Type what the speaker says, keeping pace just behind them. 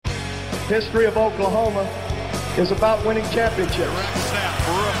history of Oklahoma is about winning championships. Direct snap.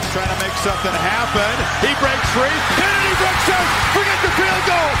 Brooks trying to make something happen. He breaks free. Kennedy breaks out. Forget the field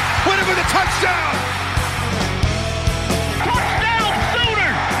goal. Win it with a touchdown. Touchdown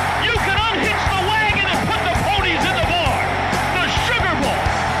Sooners! You can unhitch the wagon and put the ponies in the barn. The Sugar Bowl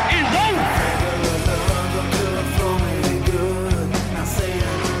is over.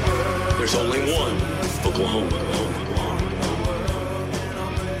 There's only one Oklahoma.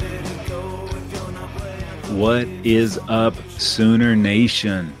 What is up, Sooner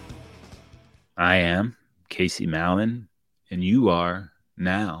Nation? I am Casey Mallon, and you are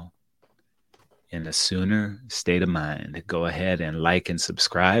now in a Sooner state of mind. Go ahead and like and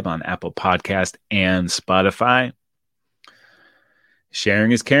subscribe on Apple Podcast and Spotify.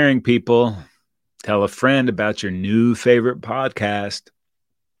 Sharing is caring, people. Tell a friend about your new favorite podcast.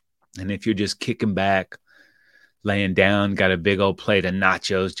 And if you're just kicking back, laying down, got a big old plate of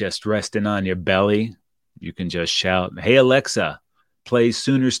nachos just resting on your belly, you can just shout, "Hey, Alexa, play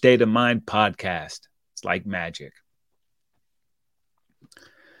Sooner State of Mind podcast." It's like magic.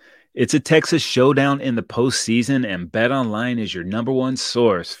 It's a Texas showdown in the postseason, and BetOnline is your number one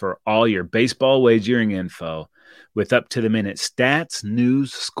source for all your baseball wagering info with up-to-the-minute stats,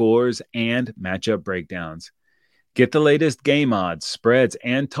 news, scores, and matchup breakdowns. Get the latest game odds, spreads,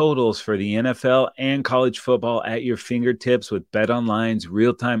 and totals for the NFL and college football at your fingertips with BetOnline's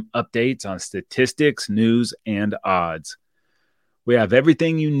real-time updates on statistics, news, and odds. We have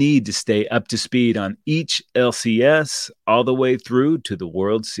everything you need to stay up to speed on each LCS all the way through to the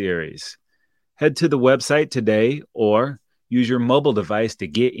World Series. Head to the website today or use your mobile device to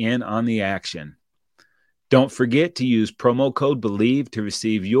get in on the action. Don't forget to use promo code BELIEVE to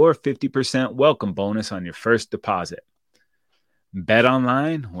receive your 50% welcome bonus on your first deposit.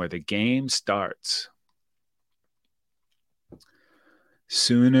 BetOnline, where the game starts.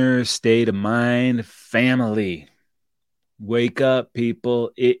 Sooner State of Mind family. Wake up,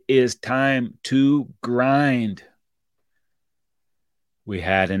 people. It is time to grind. We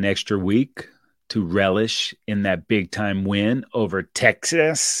had an extra week to relish in that big-time win over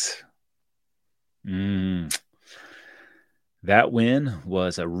Texas. That win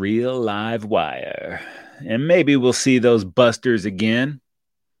was a real live wire. And maybe we'll see those busters again.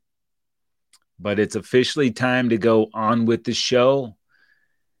 But it's officially time to go on with the show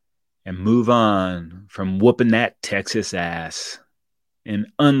and move on from whooping that Texas ass. And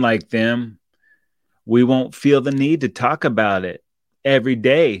unlike them, we won't feel the need to talk about it every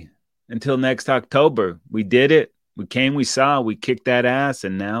day until next October. We did it. We came, we saw, we kicked that ass,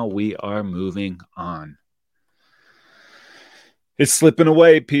 and now we are moving on. It's slipping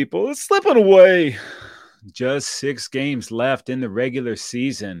away, people. It's slipping away. Just 6 games left in the regular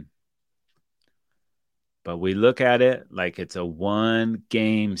season. But we look at it like it's a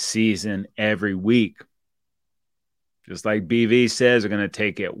 1-game season every week. Just like BV says, we're going to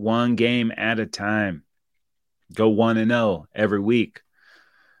take it 1 game at a time. Go 1-0 every week.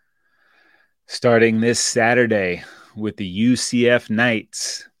 Starting this Saturday with the UCF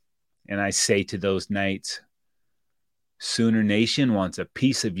Knights. And I say to those Knights, Sooner Nation wants a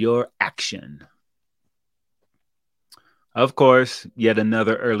piece of your action. Of course, yet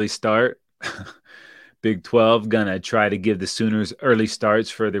another early start. Big 12 gonna try to give the Sooners early starts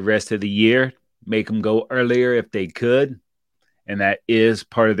for the rest of the year. Make them go earlier if they could. And that is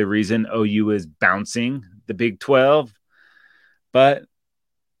part of the reason OU is bouncing the Big 12. But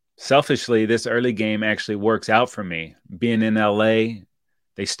selfishly, this early game actually works out for me. Being in LA,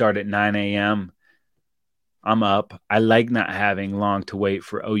 they start at 9 a.m. I'm up. I like not having long to wait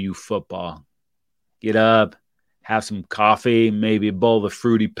for OU football. Get up, have some coffee, maybe a bowl of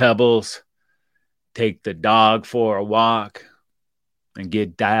Fruity Pebbles, take the dog for a walk, and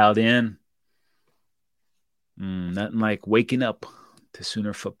get dialed in. Nothing like waking up to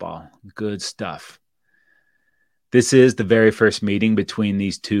Sooner football. Good stuff. This is the very first meeting between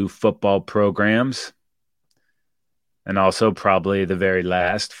these two football programs, and also probably the very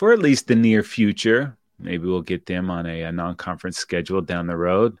last for at least the near future. Maybe we'll get them on a non-conference schedule down the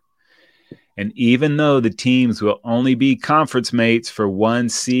road. And even though the teams will only be conference mates for 1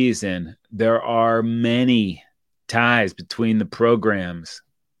 season, there are many ties between the programs.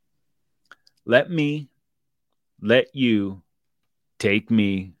 Let you take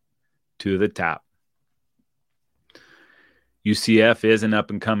me to the top. UCF is an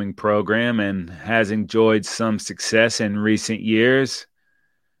up-and-coming program and has enjoyed some success in recent years.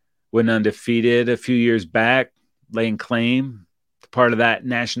 Went undefeated a few years back, laying claim to part of that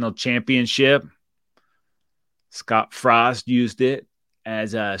national championship. Scott Frost used it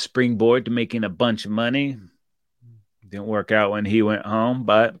as a springboard to making a bunch of money. Didn't work out when he went home,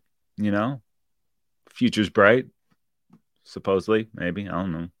 but future's bright, supposedly, maybe, I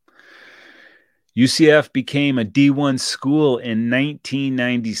don't know. UCF became a D1 school in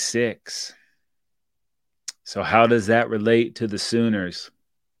 1996. So how does that relate to the Sooners?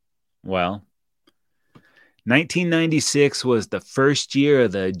 Well, 1996 was the first year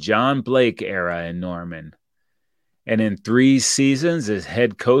of the John Blake era in Norman. And in 3 seasons as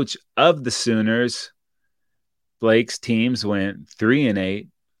head coach of the Sooners, Blake's teams went 3-8,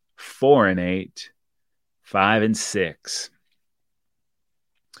 4-8, 5-6.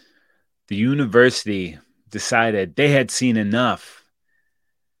 The university decided they had seen enough,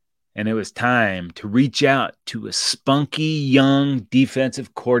 and it was time to reach out to a spunky young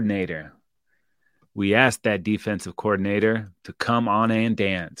defensive coordinator. We asked that defensive coordinator to come on and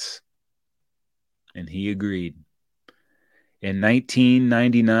dance, and he agreed. In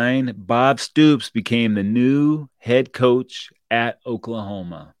 1999, Bob Stoops became the new head coach at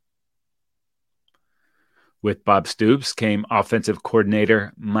Oklahoma. With Bob Stoops came offensive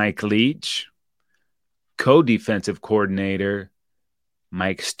coordinator Mike Leach, co-defensive coordinator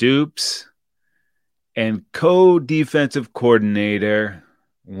Mike Stoops, and co-defensive coordinator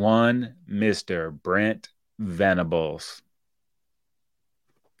one Mr. Brent Venables.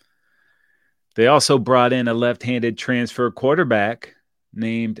 They also brought in a left-handed transfer quarterback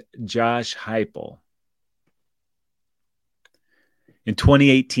named Josh Heupel. In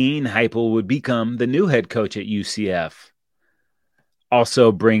 2018, Heupel would become the new head coach at UCF,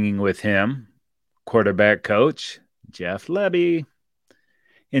 also bringing with him quarterback coach Jeff Lebby.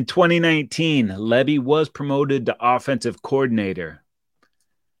 In 2019, Lebby was promoted to offensive coordinator.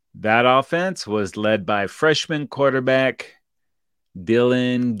 That offense was led by freshman quarterback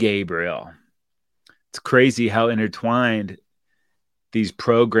Dillon Gabriel. It's crazy how intertwined these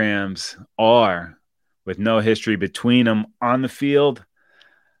programs are, with no history between them on the field.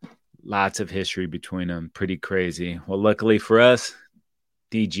 Lots of history between them. Pretty crazy. Well, luckily for us,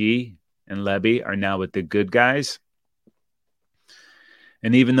 DG and Lebby are now with the good guys.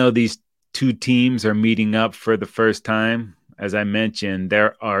 And even though these 2 teams are meeting up for the first time, as I mentioned,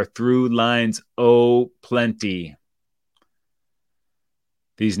 there are through lines plenty.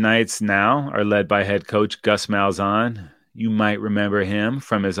 These Knights now are led by head coach Gus Malzahn. You might remember him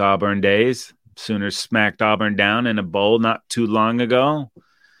from his Auburn days. Sooners smacked Auburn down in a bowl not too long ago.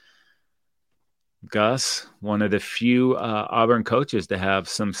 Gus, one of the few Auburn coaches to have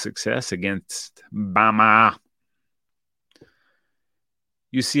some success against Bama.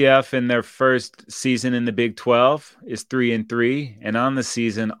 UCF in their first season in the Big 12 is 3-3, and on the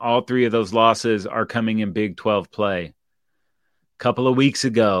season, all 3 of those losses are coming in Big 12 play. A couple of weeks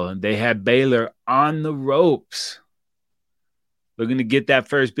ago, they had Baylor on the ropes, looking to get that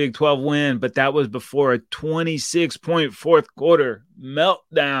first Big 12 win, but that was before a 26-point fourth quarter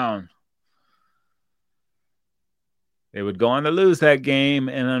meltdown. They would go on to lose that game,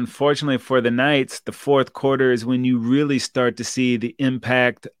 and unfortunately for the Knights, the fourth quarter is when you really start to see the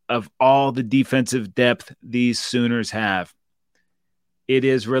impact of all the defensive depth these Sooners have. It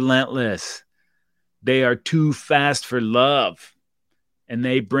is relentless. They are too fast for love, and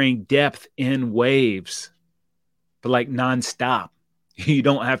they bring depth in waves, but like nonstop. You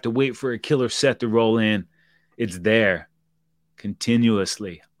don't have to wait for a killer set to roll in. It's there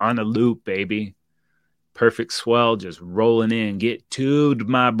continuously on a loop, baby. Perfect swell just rolling in. Get tubed,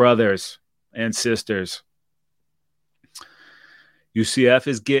 my brothers and sisters. UCF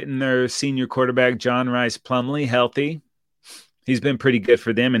is getting their senior quarterback, John Rice Plumlee, healthy. He's been pretty good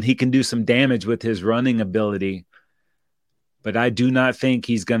for them, and he can do some damage with his running ability. But I do not think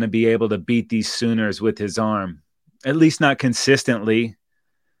he's going to be able to beat these Sooners with his arm, at least not consistently.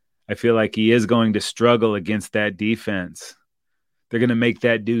 I feel like he is going to struggle against that defense. They're going to make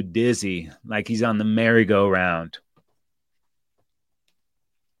that dude dizzy, like he's on the merry-go-round.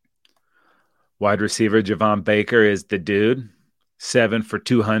 Wide receiver Javon Baker is the dude. 7 for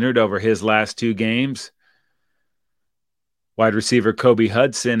 200 over his last 2 games. Wide receiver Kobe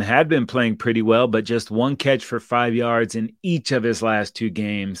Hudson had been playing pretty well, but just 1 catch for 5 yards in each of his last 2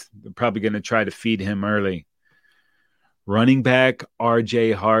 games. They're probably going to try to feed him early. Running back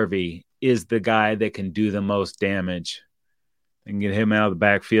R.J. Harvey is the guy that can do the most damage. They can get him out of the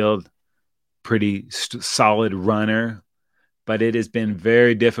backfield. Pretty solid runner. But it has been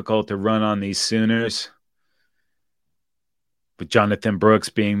very difficult to run on these Sooners. With Jonathan Brooks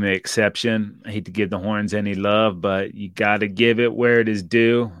being the exception. I hate to give the Horns any love, but you got to give it where it is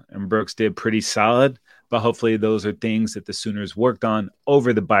due. And Brooks did pretty solid. But hopefully those are things that the Sooners worked on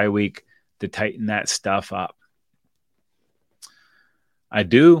over the bye week to tighten that stuff up. I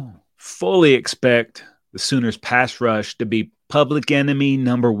do fully expect the Sooners pass rush to be public enemy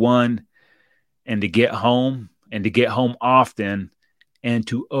number one, and to get home often, and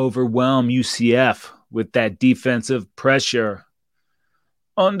to overwhelm UCF with that defensive pressure.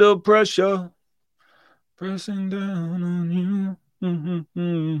 Under pressure, pressing down on you.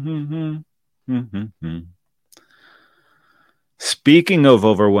 Speaking of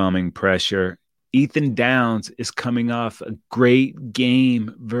overwhelming pressure, Ethan Downs is coming off a great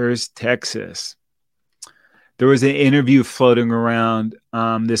game versus Texas. There was an interview floating around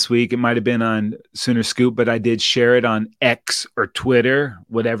this week. It might have been on Sooner Scoop, but I did share it on X or Twitter,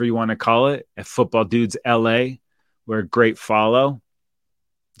 whatever you want to call it, at Football Dudes LA. We're a great follow.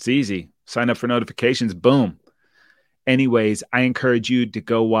 It's easy. Sign up for notifications. Boom. Anyways, I encourage you to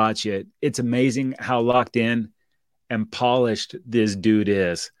go watch it. It's amazing how locked in and polished this dude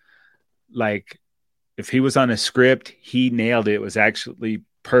is. Like, if he was on a script, he nailed it. It was actually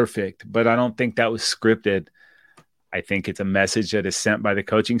perfect, but I don't think that was scripted. I think it's a message that is sent by the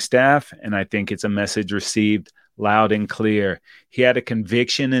coaching staff, and I think it's a message received loud and clear. He had a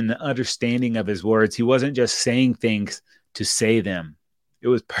conviction and an understanding of his words. He wasn't just saying things to say them. It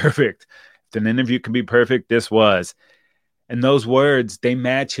was perfect. If an interview can be perfect, this was. And those words, they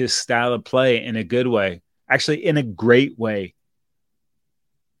match his style of play in a good way. Actually, in a great way.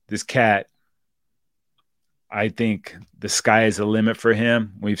 This cat, I think the sky is the limit for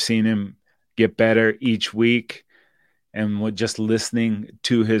him. We've seen him get better each week. And just listening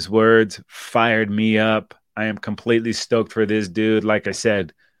to his words fired me up. I am completely stoked for this dude. Like I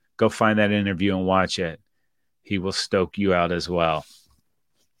said, go find that interview and watch it. He will stoke you out as well.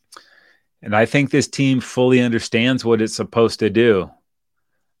 And I think this team fully understands what it's supposed to do.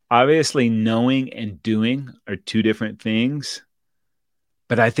 Obviously, knowing and doing are two different things.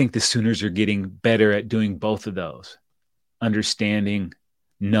 But I think the Sooners are getting better at doing both of those. Understanding,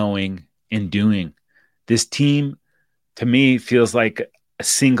 knowing, and doing. This team, to me, feels like a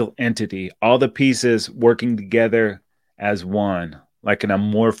single entity. All the pieces working together as one. Like an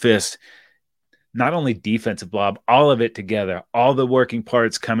amorphous, not only defensive blob, all of it together. All the working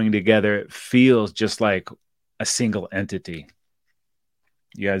parts coming together. It feels just like a single entity.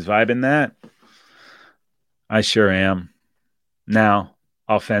 You guys vibing that? I sure am. Now,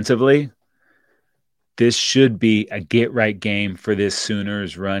 offensively, this should be a get-right game for this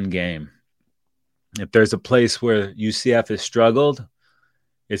Sooners run game. If there's a place where UCF has struggled,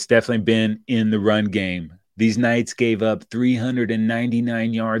 it's definitely been in the run game. These Knights gave up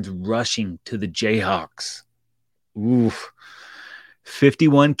 399 yards rushing to the Jayhawks. Oof.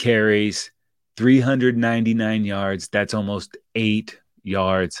 51 carries, 399 yards. That's almost 8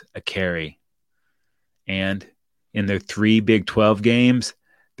 yards a carry. And in their 3 Big 12 games,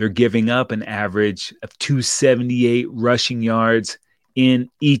 they're giving up an average of 278 rushing yards in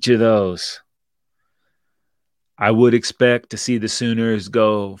each of those. I would expect to see the Sooners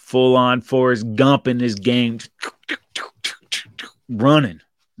go full-on Forrest Gump in this game, running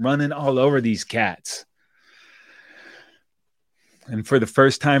all over these cats. And for the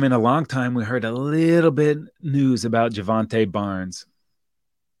first time in a long time, we heard a little bit news about Javonte Barnes.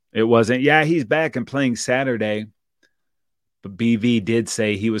 It wasn't, he's back and playing Saturday. But BV did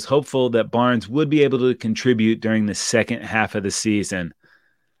say he was hopeful that Barnes would be able to contribute during the second half of the season.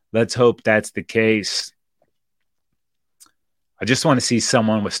 Let's hope that's the case. I just want to see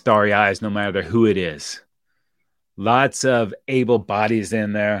someone with starry eyes, no matter who it is. Lots of able bodies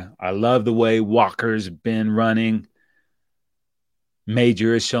in there. I love the way Walker's been running.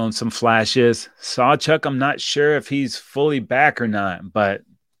 Major has shown some flashes. Sawchuk, I'm not sure if he's fully back or not, but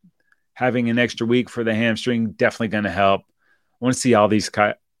having an extra week for the hamstring definitely going to help. I want to see all these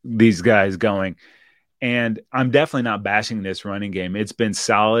guys going. And I'm definitely not bashing this running game. It's been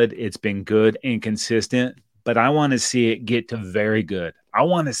solid. It's been good and consistent. But I want to see it get to very good. I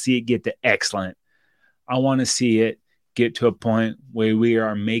want to see it get to excellent. I want to see it get to a point where we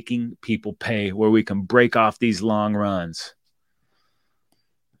are making people pay, where we can break off these long runs.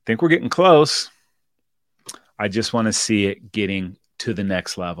 I think we're getting close. I just want to see it getting to the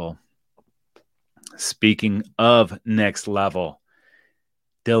next level. Speaking of next level,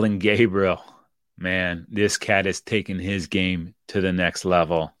 Dillon Gabriel, man, this cat has taken his game to the next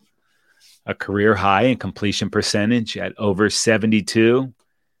level. A career high in completion percentage at over 72.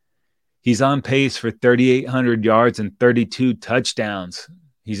 He's on pace for 3,800 yards and 32 touchdowns.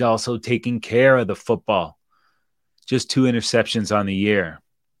 He's also taking care of the football. Just 2 interceptions on the year.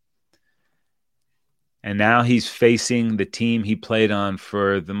 And now he's facing the team he played on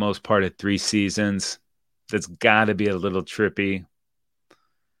for the most part of 3 seasons. That's got to be a little trippy.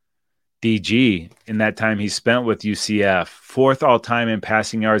 DG, in that time he spent with UCF, 4th all-time in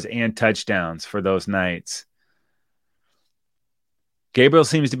passing yards and touchdowns for those Knights. Gabriel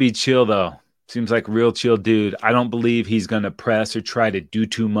seems to be chill, though. Seems like a real chill dude. I don't believe he's going to press or try to do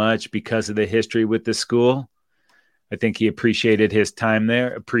too much because of the history with the school. I think he appreciated his time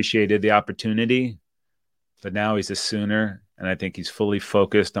there, appreciated the opportunity, but now he's a Sooner, and I think he's fully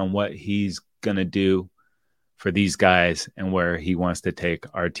focused on what he's going to do for these guys and where he wants to take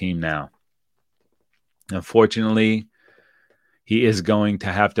our team now. Unfortunately, he is going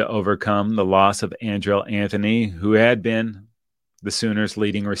to have to overcome the loss of Andrell Anthony, who had been the Sooners'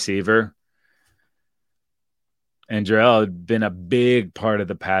 leading receiver. Andrell had been a big part of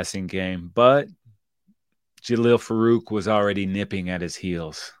the passing game, but Jalil Farouk was already nipping at his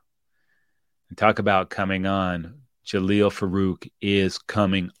heels. And talk about coming on. Jalil Farouk is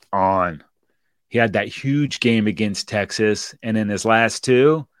coming on. He had that huge game against Texas, and in his last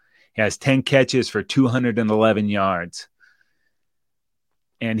two, he has 10 catches for 211 yards.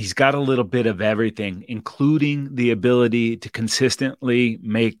 And he's got a little bit of everything, including the ability to consistently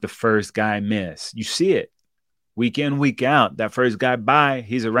make the first guy miss. You see it week in, week out. That first guy by,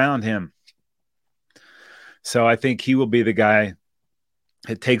 he's around him. So I think he will be the guy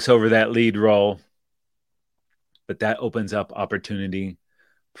that takes over that lead role. But that opens up opportunity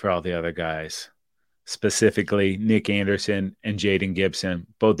for all the other guys, specifically Nick Anderson and Jaden Gibson.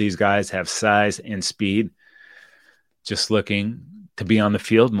 Both these guys have size and speed, just looking to be on the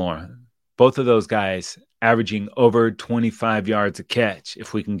field more. Both of those guys averaging over 25 yards a catch.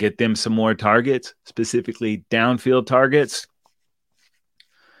 If we can get them some more targets, specifically downfield targets,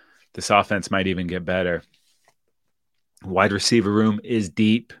 this offense might even get better. Wide receiver room is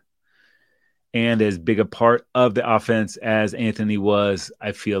deep, and as big a part of the offense as Anthony was,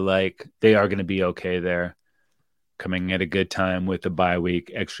 I feel like they are going to be okay there, coming at a good time with the bye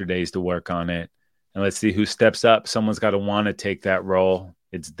week, extra days to work on it. And let's see who steps up. Someone's got to want to take that role.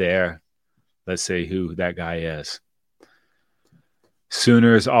 It's there. Let's see who that guy is.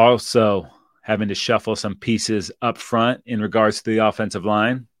 Sooners also having to shuffle some pieces up front in regards to the offensive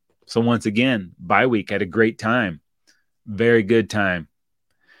line. So once again, bye week had a great time. Very good time.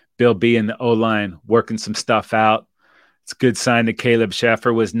 Bill B and the O-line working some stuff out. It's a good sign that Caleb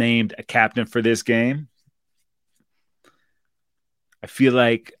Sheffer was named a captain for this game. I feel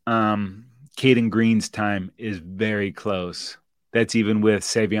like Caden Green's time is very close. That's even with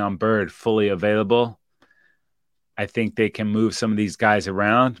Savion Byrd fully available. I think they can move some of these guys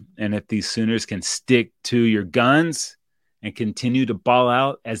around. And if these Sooners can stick to your guns and continue to ball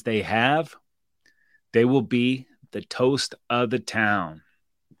out as they have, they will be the toast of the town.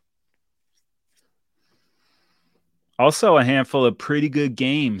 Also, a handful of pretty good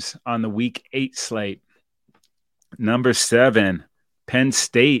games on the Week 8 slate. Number 7, Penn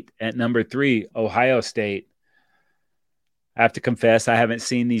State at number 3, Ohio State. I have to confess, I haven't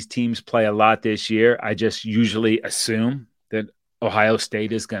seen these teams play a lot this year. I just usually assume that Ohio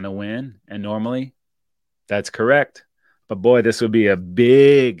State is going to win, and normally that's correct. But boy, this would be a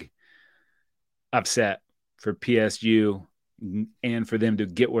big upset for PSU and for them to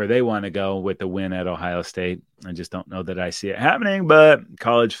get where they want to go with the win at Ohio State. I just don't know that I see it happening, but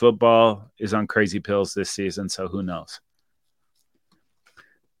college football is on crazy pills this season, so who knows?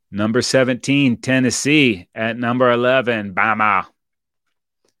 Number 17, Tennessee at number 11, Bama.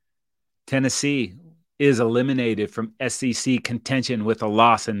 Tennessee is eliminated from SEC contention with a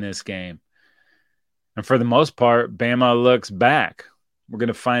loss in this game. And for the most part, Bama looks back. We're going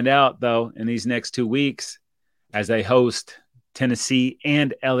to find out, though, in these next 2 weeks as they host Tennessee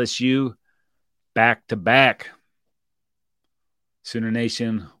and LSU back-to-back. Sooner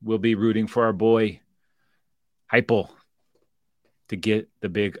Nation will be rooting for our boy Heupel to get the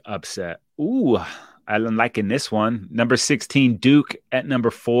big upset. Ooh, I'm liking this one. Number 16, Duke at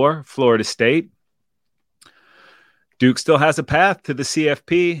number 4, Florida State. Duke still has a path to the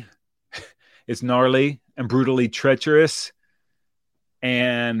CFP. It's gnarly and brutally treacherous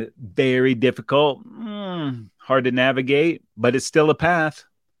and very difficult. Hard to navigate, but it's still a path.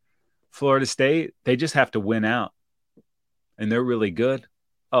 Florida State, they just have to win out. And they're really good.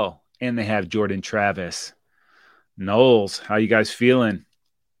 Oh, and they have Jordan Travis. Knowles, how you guys feeling?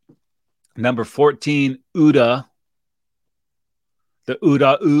 Number 14, Uda. The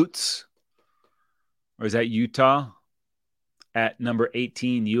Uda Utes. Or is that Utah? At number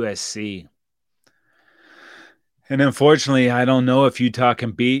 18, USC. And unfortunately, I don't know if Utah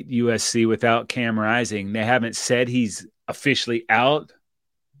can beat USC without Cam Rising. They haven't said he's officially out.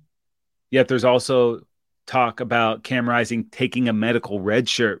 Yet there's also talk about Cam Rising taking a medical red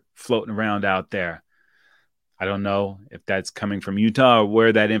shirt floating around out there. I don't know if that's coming from Utah or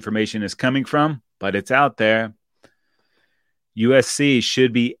where that information is coming from, but it's out there. USC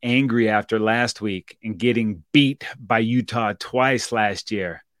should be angry after last week and getting beat by Utah twice last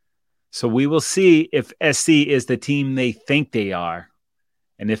year. So we will see if SC is the team they think they are.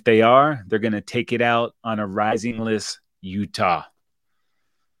 And if they are, they're going to take it out on a risingless Utah.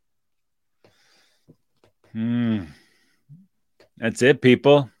 That's it,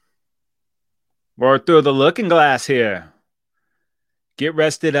 people. We're through the looking glass here. Get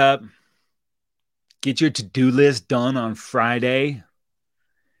rested up. Get your to-do list done on Friday.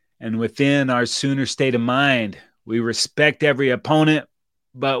 And within our Sooner state of mind, we respect every opponent,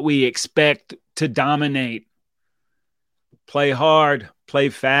 but we expect to dominate. Play hard, play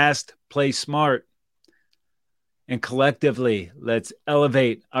fast, play smart. And collectively, let's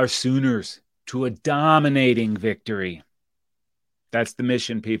elevate our Sooners to a dominating victory. That's the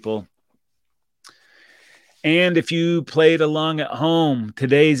mission, people. And if you played along at home,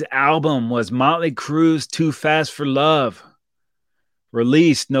 today's album was Motley Crue's Too Fast for Love,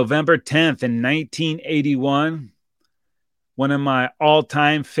 released November 10th in 1981. One of my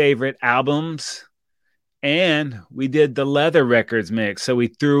all-time favorite albums. And we did the Leather Records mix, so we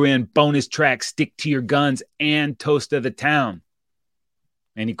threw in bonus tracks, Stick to Your Guns, and Toast of the Town.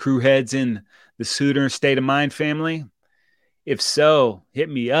 Any crew heads in the Sooner State of Mind family? If so, hit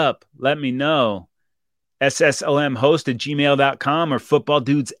me up. Let me know. sslmhost@gmail.com or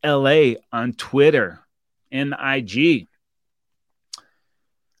footballdudesla on Twitter and IG.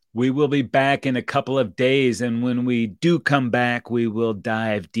 We will be back in a couple of days, and when we do come back, we will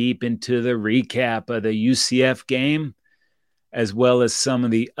dive deep into the recap of the UCF game, as well as some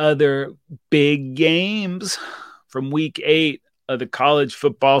of the other big games from Week 8 of the college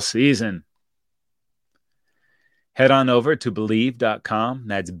football season. Head on over to Believe.com.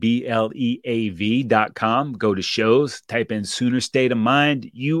 That's BLEAV.com. Go to shows, type in Sooner State of Mind.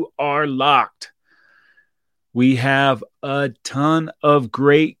 You are locked. We have a ton of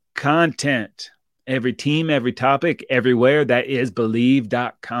great content. Every team, every topic, everywhere. That is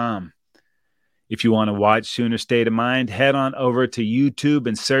Believe.com. If you want to watch Sooner State of Mind, head on over to YouTube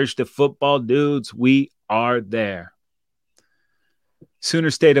and search the Football Dudes. We are there.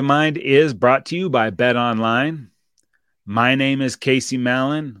 Sooner State of Mind is brought to you by Bet Online. My name is Casey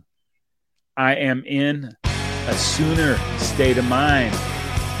Mallon. I am in a Sooner State of Mind.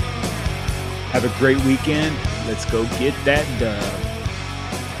 Have a great weekend. Let's go get that dub.